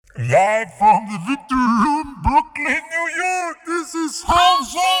Live from the Victory Room, Brooklyn, New York, this is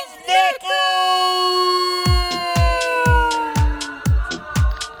House of Metal!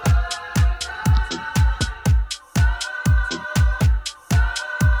 Voting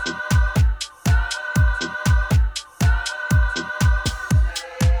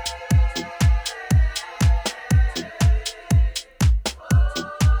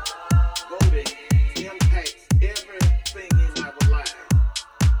impacts everything in our lives. The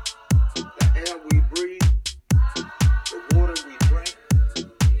air we breathe,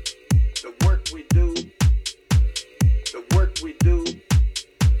 the water we drink, the work we do, the work we do,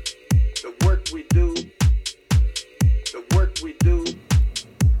 the work we do, the work we do.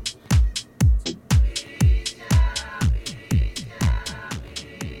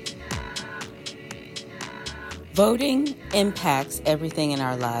 Voting impacts everything in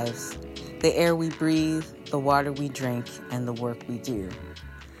our lives. The air we breathe, the water we drink, and the work we do.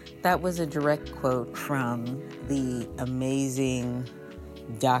 That was a direct quote from the amazing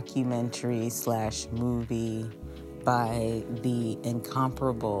documentary/movie by the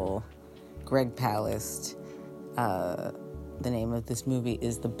incomparable Greg Palast. The name of this movie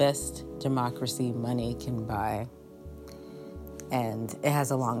is The Best Democracy Money Can Buy. And it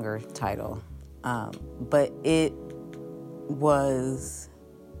has a longer title. But it was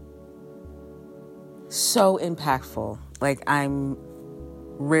so impactful. Like, I'm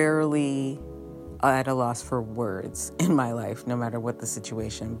rarely at a loss for words in my life, no matter what the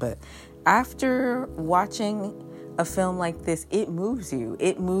situation. But after watching a film like this, it moves you.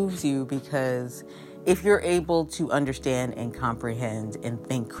 It moves you because if you're able to understand and comprehend and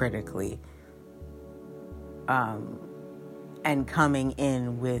think critically, and coming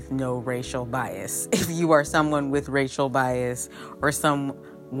in with no racial bias. If you are someone with racial bias or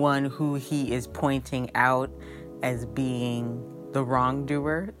someone who he is pointing out as being the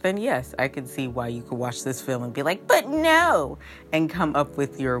wrongdoer, then yes, I could see why you could watch this film and be like, but no, and come up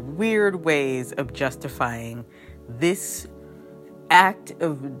with your weird ways of justifying this act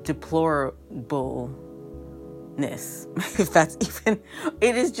of deplorableness. If that's even,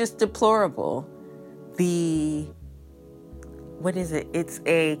 it is just deplorable. What is it? It's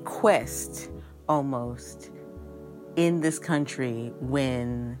a quest almost in this country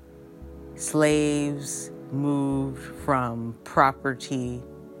when slaves moved from property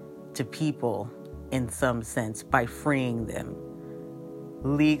to people in some sense by freeing them.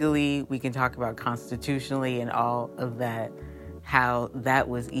 Legally, we can talk about constitutionally and all of that, how that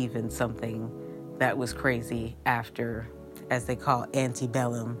was even something that was crazy after, as they call,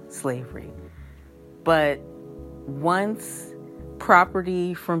 antebellum slavery. But once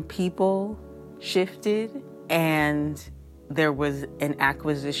property from people shifted and there was an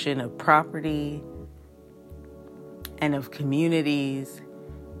acquisition of property and of communities,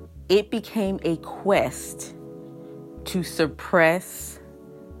 it became a quest to suppress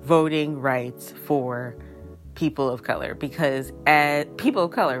voting rights for people of color, because as people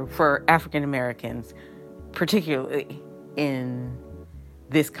of color, for African Americans, particularly in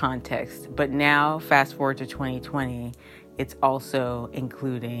this context. But now, fast forward to 2020, it's also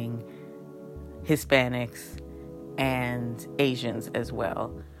including Hispanics and Asians as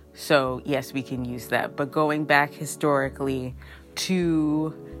well. So yes, we can use that. But going back historically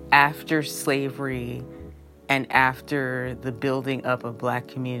to after slavery and after the building up of Black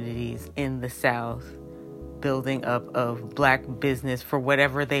communities in the South, building up of Black business for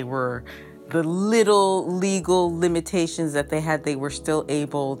whatever they were, the little legal limitations that they had, they were still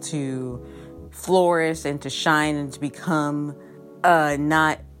able to flourish and to shine and to become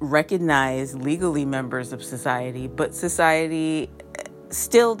not recognized legally members of society, but society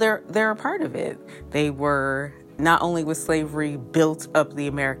still they're a part of it. They were, not only with slavery, built up the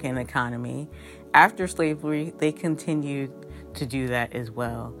American economy. After slavery, they continued to do that as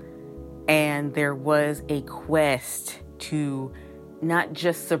well. And there was a quest to not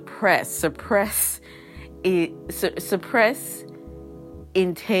just suppress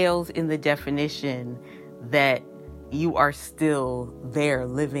entails in the definition that you are still there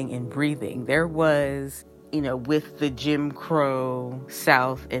living and breathing. There was, with the Jim Crow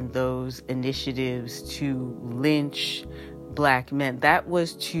South and those initiatives to lynch Black men, that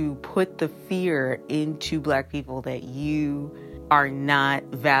was to put the fear into Black people that you are not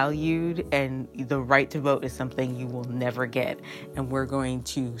valued and the right to vote is something you will never get. And we're going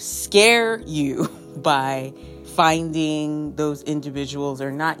to scare you by finding those individuals,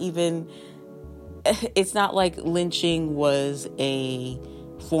 or not even, it's not like lynching was a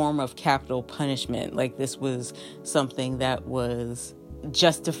form of capital punishment. Like, this was something that was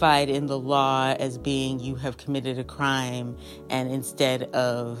justified in the law as being you have committed a crime, and instead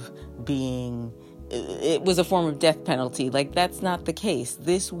of being, it was a form of death penalty. Like, that's not the case.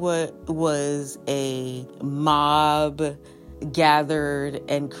 This was a mob gathered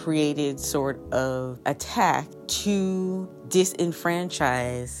and created sort of attack to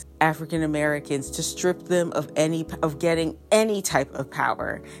disenfranchise African Americans, to strip them of getting any type of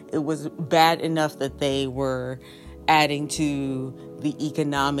power. It was bad enough that they were adding to the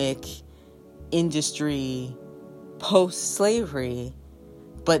economic industry post-slavery,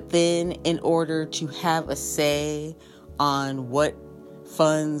 but then in order to have a say on what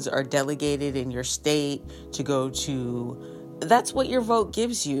funds are delegated in your state to go to, that's what your vote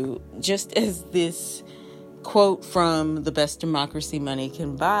gives you. Just as this quote from The Best Democracy Money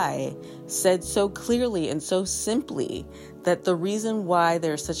Can Buy said so clearly and so simply, that the reason why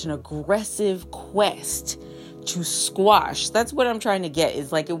there's such an aggressive quest to squash, that's what I'm trying to get,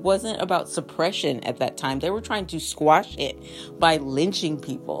 is like, it wasn't about suppression at that time. They were trying to squash it by lynching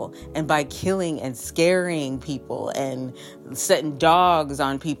people and by killing and scaring people and setting dogs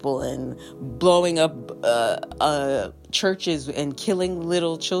on people and blowing up churches and killing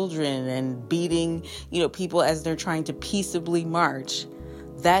little children and beating, people as they're trying to peaceably march.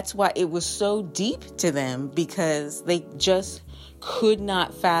 That's why it was so deep to them, because they just could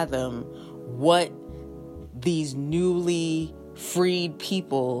not fathom what these newly freed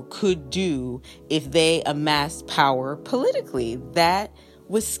people could do if they amassed power politically. That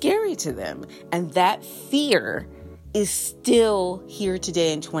was scary to them. And that fear is still here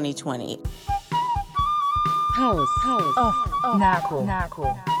today in 2020. House of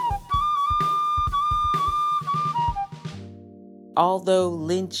Nako. Although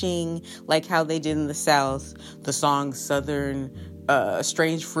lynching, like how they did in the South, the song Southern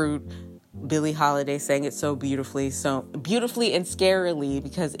Strange Fruit, Billie Holiday sang it so beautifully and scarily,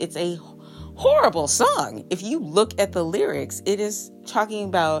 because it's a horrible song. If you look at the lyrics, it is talking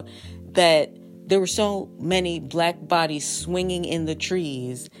about that there were so many black bodies swinging in the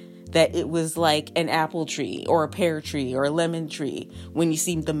trees that it was like an apple tree or a pear tree or a lemon tree. When you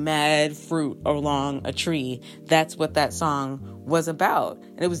see the mad fruit along a tree, that's what that song was about.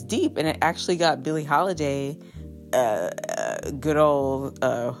 And it was deep, and it actually got Billie Holiday, good old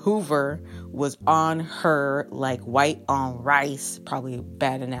Hoover, was on her like white on rice, probably a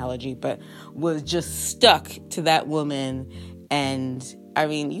bad analogy, but was just stuck to that woman. And I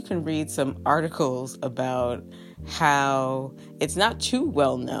mean, you can read some articles about how it's not too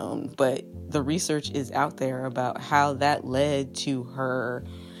well known, but the research is out there about how that led to her,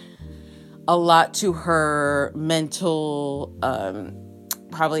 a lot to her mental,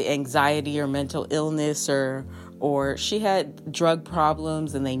 probably anxiety or mental illness, or she had drug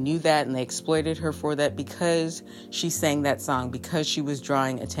problems, and they knew that, and they exploited her for that because she sang that song, because she was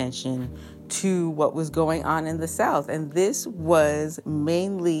drawing attention to what was going on in the South. And this was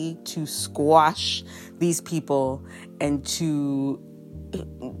mainly to squash these people and to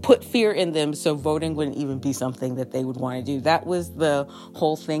put fear in them so voting wouldn't even be something that they would want to do. That was the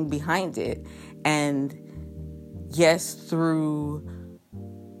whole thing behind it. And yes, through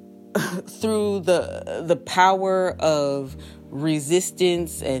the power of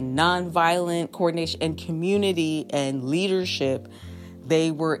resistance and nonviolent coordination and community and leadership,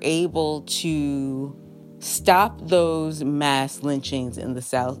 they were able to stop those mass lynchings in the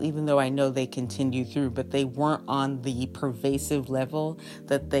South, even though I know they continued through, but they weren't on the pervasive level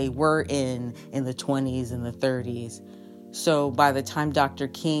that they were in the 20s and the 30s. So by the time Dr.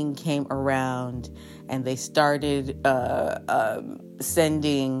 King came around and they started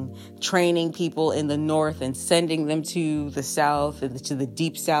training people in the North and sending them to the South and to the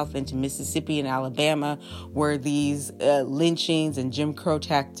Deep South and to Mississippi and Alabama, where these lynchings and Jim Crow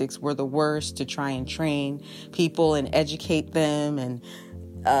tactics were the worst, to try and train people and educate them and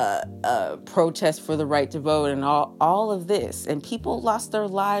protest for the right to vote and all of this. And people lost their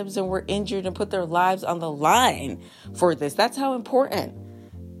lives and were injured and put their lives on the line for this. That's how important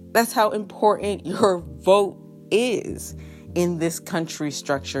your vote is in this country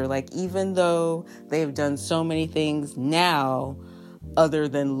structure. Like, even though they've done so many things now other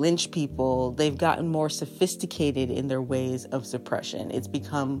than lynch people, they've gotten more sophisticated in their ways of suppression. It's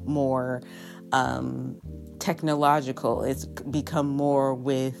become more technological. It's become more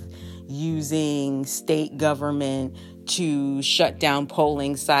with using state government to shut down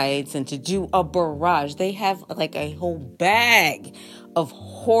polling sites and to do a barrage. They have like a whole bag of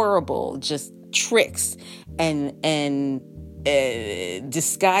horrible just tricks and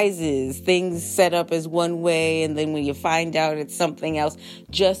disguises, things set up as one way, and then when you find out it's something else,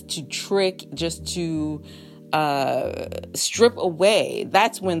 just to trick, just to strip away,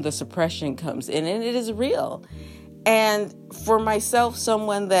 that's when the suppression comes in, and it is real. And for myself,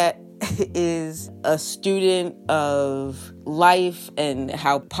 someone that is a student of life and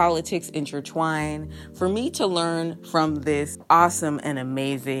how politics intertwine, for me to learn from this awesome and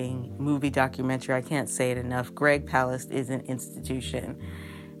amazing movie documentary, I can't say it enough, Greg Palast is an institution.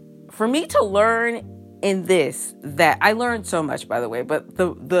 For me to learn in this, that I learned so much, by the way, but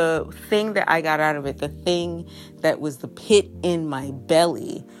the thing that I got out of it, the thing that was the pit in my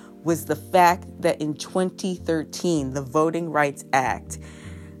belly, was the fact that in 2013, the Voting Rights Act,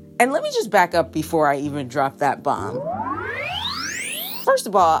 and let me just back up before I even drop that bomb. First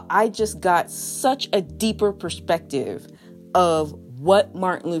of all, I just got such a deeper perspective of what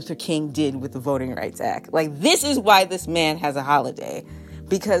Martin Luther King did with the Voting Rights Act. Like, this is why this man has a holiday.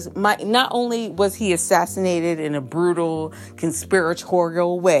 Because not only was he assassinated in a brutal,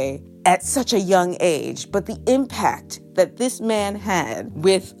 conspiratorial way at such a young age, but the impact that this man had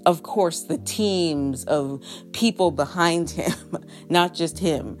with, of course, the teams of people behind him, not just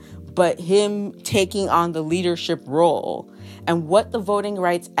him, but him taking on the leadership role, and what the Voting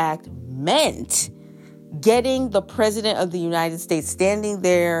Rights Act meant. Getting the President of the United States standing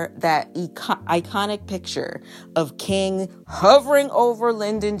there, that iconic picture of King hovering over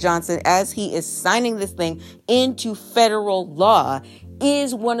Lyndon Johnson as he is signing this thing into federal law,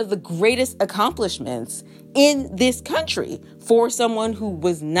 is one of the greatest accomplishments in this country for someone who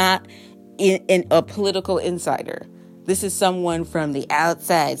was not in a political insider. This is someone from the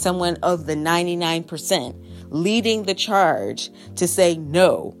outside, someone of the 99%, leading the charge to say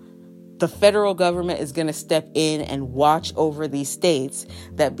no. The federal government is going to step in and watch over these states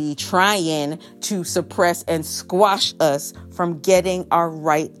that be trying to suppress and squash us from getting our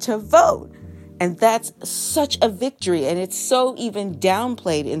right to vote. And that's such a victory. And it's so even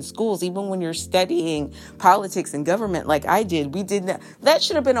downplayed in schools, even when you're studying politics and government like I did. That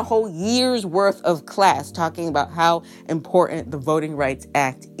should have been a whole year's worth of class talking about how important the Voting Rights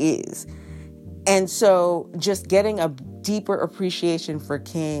Act is. And so just getting a deeper appreciation for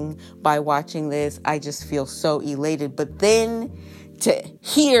King by watching this, I just feel so elated. But then to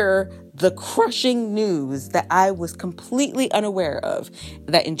hear the crushing news that I was completely unaware of,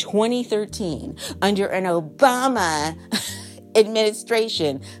 that in 2013, under an Obama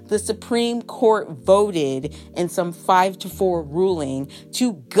administration, the Supreme Court voted in some 5-4 ruling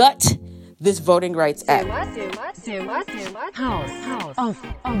to gut this Voting Rights Act. House of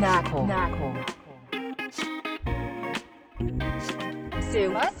Nako.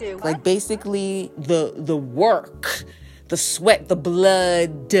 Like basically the work, the sweat, the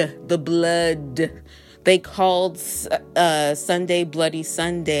blood. They called Sunday Bloody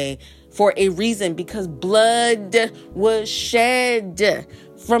Sunday for a reason, because blood was shed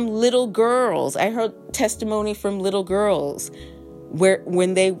from little girls. I heard testimony from little girls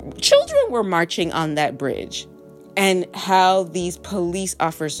when children were marching on that bridge, and how these police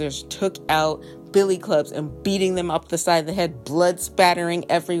officers took out billy clubs and beating them up the side of the head, blood spattering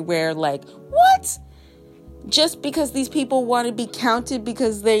everywhere. Like, what? Just because these people want to be counted,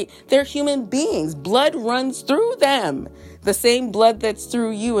 because they're human beings. Blood runs through them. The same blood that's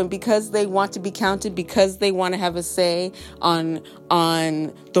through you. And because they want to be counted, because they want to have a say on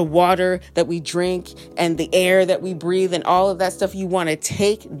the water that we drink and the air that we breathe and all of that stuff, you want to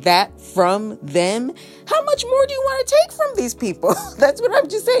take that from them. How much more do you want to take from these people? That's what I'm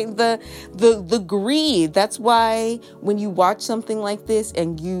just saying. The greed. That's why when you watch something like this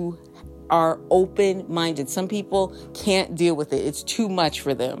and you are open-minded. Some people can't deal with it. It's too much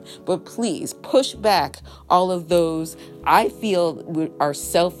for them. But please push back all of those, I feel, are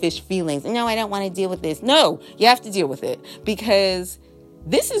selfish feelings. No, I don't want to deal with this. No, you have to deal with it, because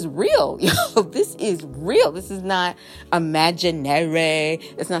this is real. This is real. This is not imaginary.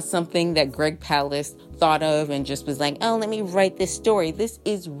 It's not something that Greg Palast thought of and just was like, oh, let me write this story. This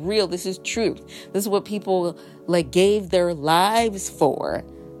is real. This is truth. This is what people gave their lives for.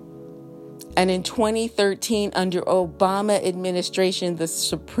 And in 2013, under Obama administration, the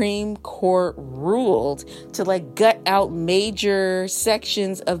Supreme Court ruled to gut out major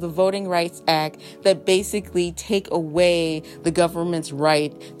sections of the Voting Rights Act that basically take away the government's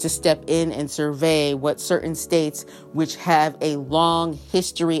right to step in and survey what certain states, which have a long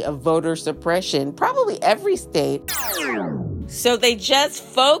history of voter suppression, probably every state. So they just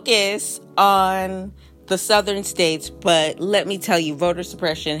focus on the southern states, but let me tell you, voter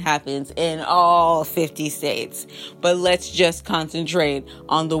suppression happens in all 50 states. But let's just concentrate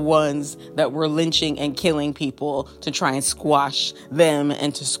on the ones that were lynching and killing people to try and squash them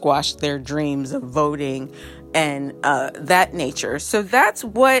and to squash their dreams of voting and that nature. So that's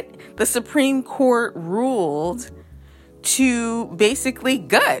what the Supreme Court ruled to basically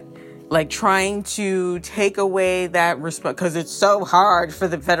gut, like trying to take away that respect, because it's so hard for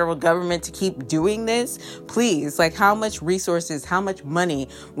the federal government to keep doing this. Please, like, how much resources, how much money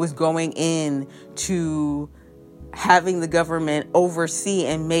was going in to having the government oversee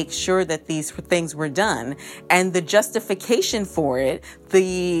and make sure that these things were done? And the justification for it,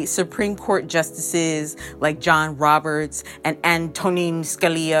 the Supreme Court justices like John Roberts and Antonin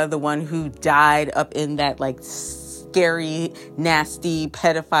Scalia, the one who died up in that like scary, nasty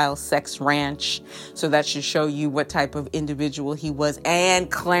pedophile sex ranch. So that should show you what type of individual he was.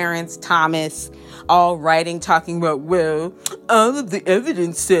 And Clarence Thomas, all writing, talking about, well, all of the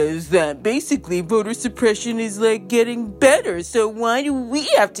evidence says that basically voter suppression is like getting better. So why do we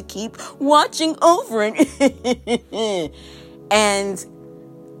have to keep watching over it? And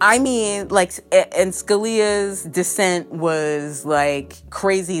I mean, like, and Scalia's dissent was like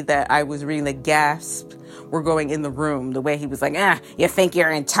crazy that I was reading the gasp were going in the room. The way he was like, you think you're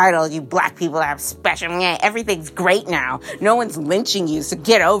entitled, you black people have special, everything's great now. No one's lynching you, so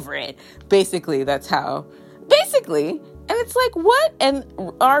get over it. Basically, that's how, and it's like, what? And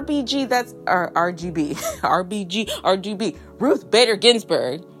RBG, that's RGB, RGB, Ruth Bader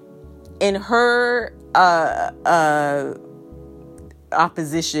Ginsburg, in her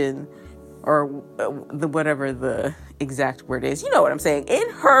opposition, or whatever the exact word is, you know what I'm saying,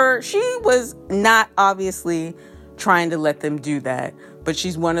 she was not obviously trying to let them do that, but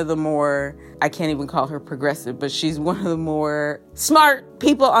she's one of the more, I can't even call her progressive, but she's one of the more smart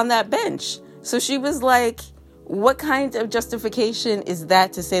people on that bench. So she was like, what kind of justification is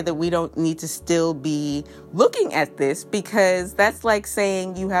that to say that we don't need to still be looking at this? Because that's like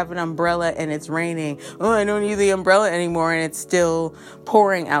saying you have an umbrella and it's raining. Oh, I don't need the umbrella anymore, and it's still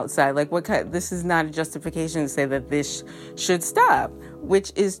pouring outside. Like, this is not a justification to say that this should stop,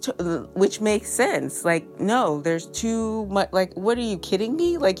 which makes sense. Like, no, there's too much. Like, what are you kidding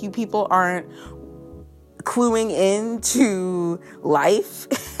me? Like, you people aren't cluing into life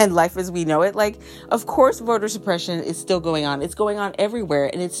and life as we know it. Like, of course, voter suppression is still going on. It's going on everywhere,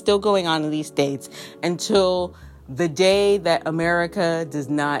 and it's still going on in these states until the day that America does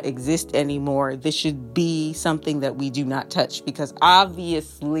not exist anymore. This should be something that we do not touch, because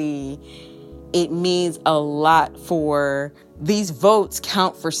obviously it means a lot for these votes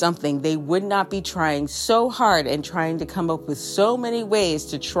count for something. They would not be trying so hard and trying to come up with so many ways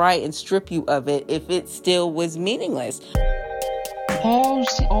to try and strip you of it if it still was meaningless.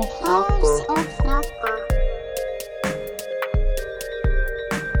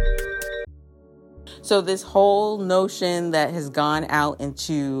 So this whole notion that has gone out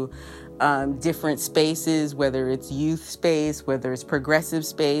into different spaces, whether it's youth space, whether it's progressive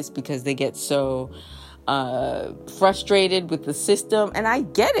space, because they get so frustrated with the system. And I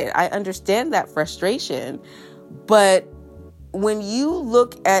get it. I understand that frustration. But when you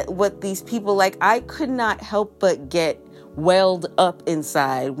look at what these people, like, I could not help but get welled up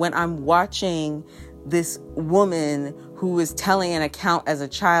inside when I'm watching this woman who is telling an account as a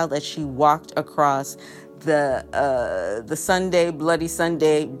child as she walked across the Bloody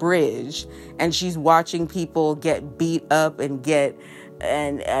Sunday bridge, and she's watching people get beat up and get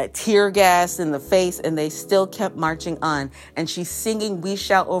tear gas in the face, and they still kept marching on. And she's singing "We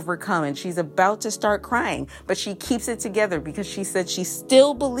Shall Overcome," and she's about to start crying, but she keeps it together because she said she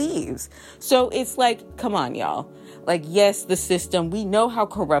still believes. So it's like, come on, y'all. Like, yes, the system, we know how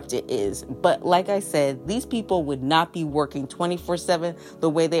corrupt it is. But like I said, these people would not be working 24/7 the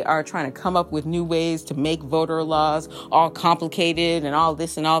way they are, trying to come up with new ways to make voter laws all complicated and all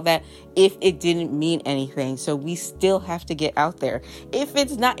this and all that, if it didn't mean anything. So we still have to get out there. If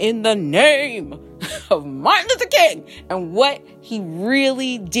it's not in the name of Martin Luther King and what he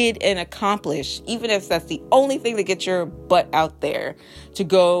really did and accomplished, even if that's the only thing to get your butt out there to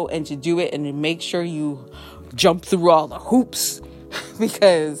go and to do it and to make sure you jump through all the hoops,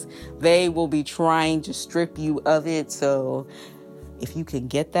 because they will be trying to strip you of it. So if you can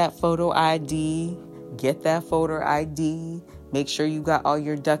get that photo ID, make sure you got all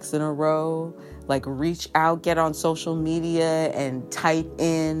your ducks in a row. Like, reach out, get on social media and type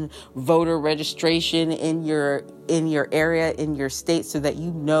in voter registration in your area, in your state, so that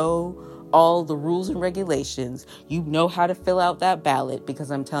you know all the rules and regulations. You know how to fill out that ballot,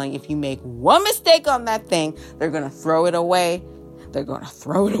 because I'm telling you, if you make one mistake on that thing, they're going to throw it away.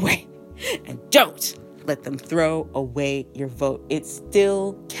 And don't let them throw away your vote. It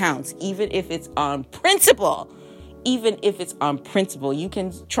still counts, even if it's on principle. even if it's on principle, you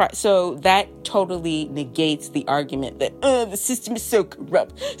can try. So that totally negates the argument that, the system is so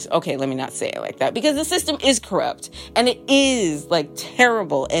corrupt. So, okay, let me not say it like that, because the system is corrupt and it is like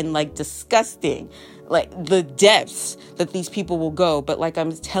terrible and like disgusting, like the depths that these people will go. But like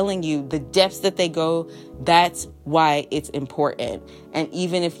I'm telling you, the depths that they go, that's why it's important. And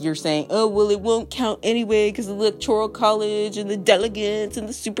even if you're saying, oh, well, it won't count anyway because of the electoral college and the delegates and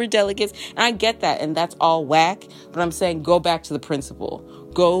the super delegates. And I get that. And that's all whack. But I'm saying go back to the principle.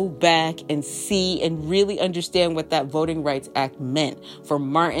 Go back and see and really understand what that Voting Rights Act meant for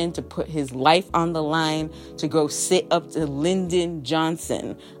Martin to put his life on the line, to go sit up to Lyndon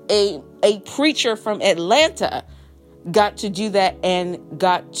Johnson, a preacher from Atlanta, got to do that and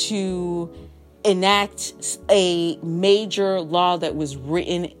got to enact a major law that was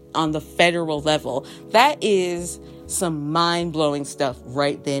written on the federal level. That is some mind-blowing stuff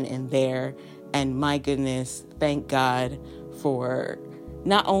right then and there. And my goodness, thank God for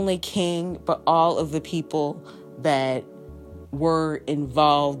not only King, but all of the people that were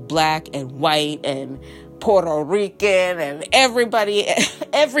involved, black and white and Puerto Rican and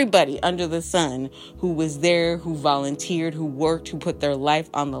everybody under the sun who was there, who volunteered, who worked, who put their life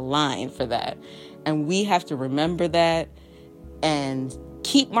on the line for that. And we have to remember that and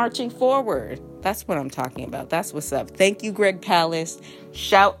keep marching forward. That's what I'm talking about. That's what's up. Thank you, Greg Palast.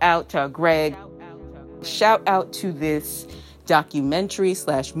 Shout out to Greg. Shout out to this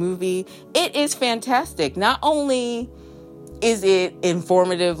documentary/movie. It is fantastic. Not only is it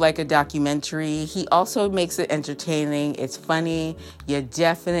informative like a documentary, he also makes it entertaining. It's funny. You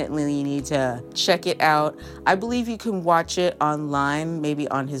definitely need to check it out. I believe you can watch it online, maybe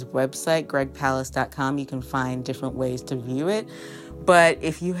on his website, gregpalast.com. You can find different ways to view it. But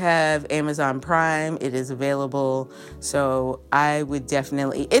if you have Amazon Prime, it is available. So I would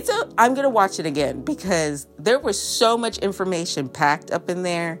definitely, I'm going to watch it again because there was so much information packed up in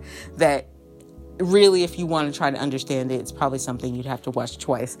there that really, if you want to try to understand it, it's probably something you'd have to watch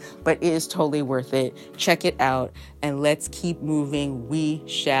twice. But it is totally worth it. Check it out and let's keep moving. We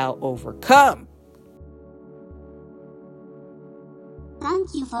shall overcome.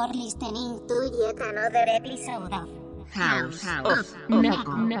 Thank you for listening to yet another episode of House of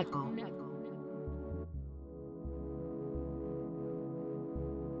Knuckle.